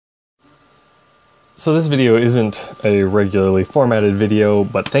So this video isn't a regularly formatted video,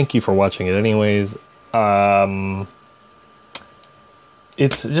 but thank you for watching it anyways.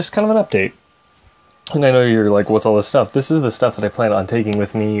 It's just kind of an update. And I know you're like, what's all this stuff? This is the stuff that I plan on taking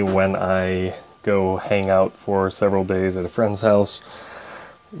with me when I go hang out for several days at a friend's house.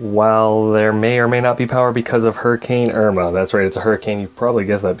 While there may or may not be power because of Hurricane Irma. That's right, it's a hurricane. You probably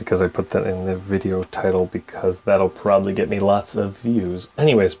guessed that because I put that in the video title, because that'll probably get me lots of views.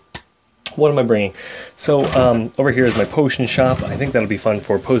 Anyways, what am I bringing? So over here is my potion shop. I think that'll be fun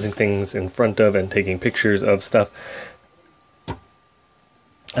for posing things in front of and taking pictures of stuff.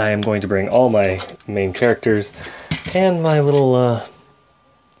 I am going to bring all my main characters and my little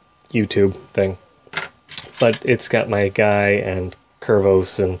YouTube thing. But it's got my guy and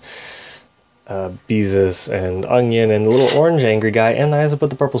Curvos and Beezus and Onion and the little orange angry guy, and I also put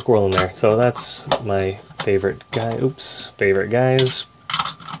the purple squirrel in there. So that's my favorite guy. Oops, favorite guys.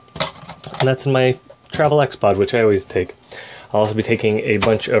 And that's in my Travel X Pod, which I always take. I'll also be taking a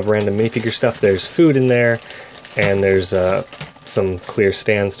bunch of random minifigure stuff. There's food in there, and there's some clear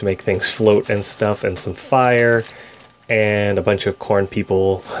stands to make things float and stuff, and some fire, and a bunch of corn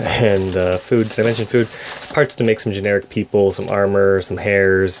people, and food. Did I mention food? Parts to make some generic people, some armor, some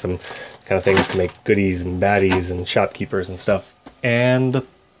hairs, some kind of things to make goodies and baddies and shopkeepers and stuff. And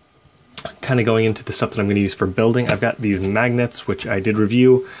kind of going into the stuff that I'm going to use for building, I've got these magnets, which I did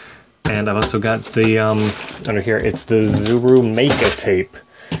review. And I've also got the, under here, it's the Zuru Mega Tape,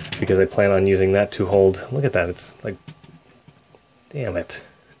 because I plan on using that to hold, look at that, it's like, damn it,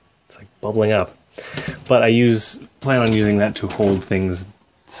 it's like bubbling up. But I plan on using that to hold things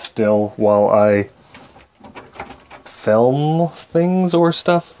still while I film things or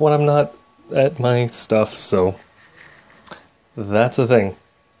stuff when I'm not at my stuff, so that's a thing.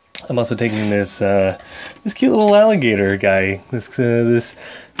 I'm also taking this this cute little alligator guy. This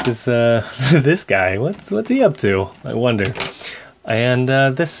guy. What's he up to? I wonder. And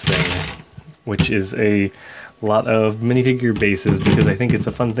this thing, which is a lot of minifigure bases, because I think it's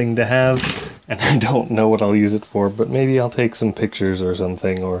a fun thing to have, and I don't know what I'll use it for, but maybe I'll take some pictures or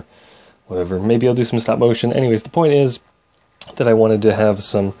something, or whatever. Maybe I'll do some stop motion. Anyways, the point is that I wanted to have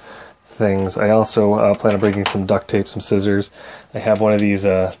some things. I also plan on bringing some duct tape, some scissors. I have one of these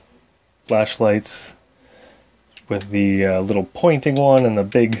flashlights with the little pointing one and the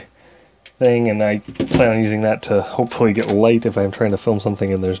big thing, and I plan on using that to hopefully get light if I'm trying to film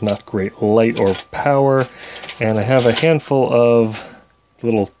something and there's not great light or power. And I have a handful of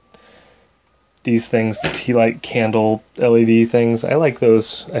these things, the tea light candle LED things. I like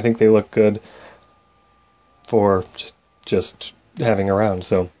those. I think they look good for just having around.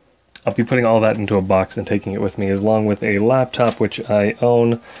 So I'll be putting all that into a box and taking it with me, along with a laptop, which I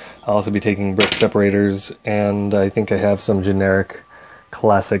own. I'll also be taking brick separators, and I think I have some generic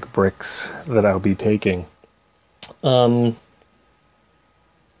classic bricks that I'll be taking. But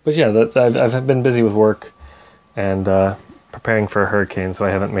yeah, I've been busy with work and preparing for a hurricane, so I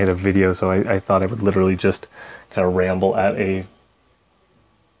haven't made a video, so I thought I would literally just kind of ramble at a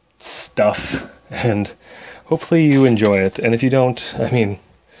stuff, and hopefully you enjoy it. And if you don't, I mean,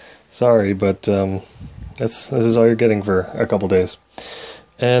 sorry, but this is all you're getting for a couple days.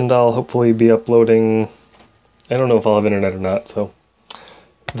 And I'll hopefully be uploading, I don't know if I'll have internet or not, so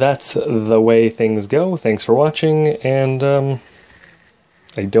that's the way things go. Thanks for watching, and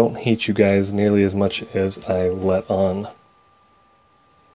I don't hate you guys nearly as much as I let on.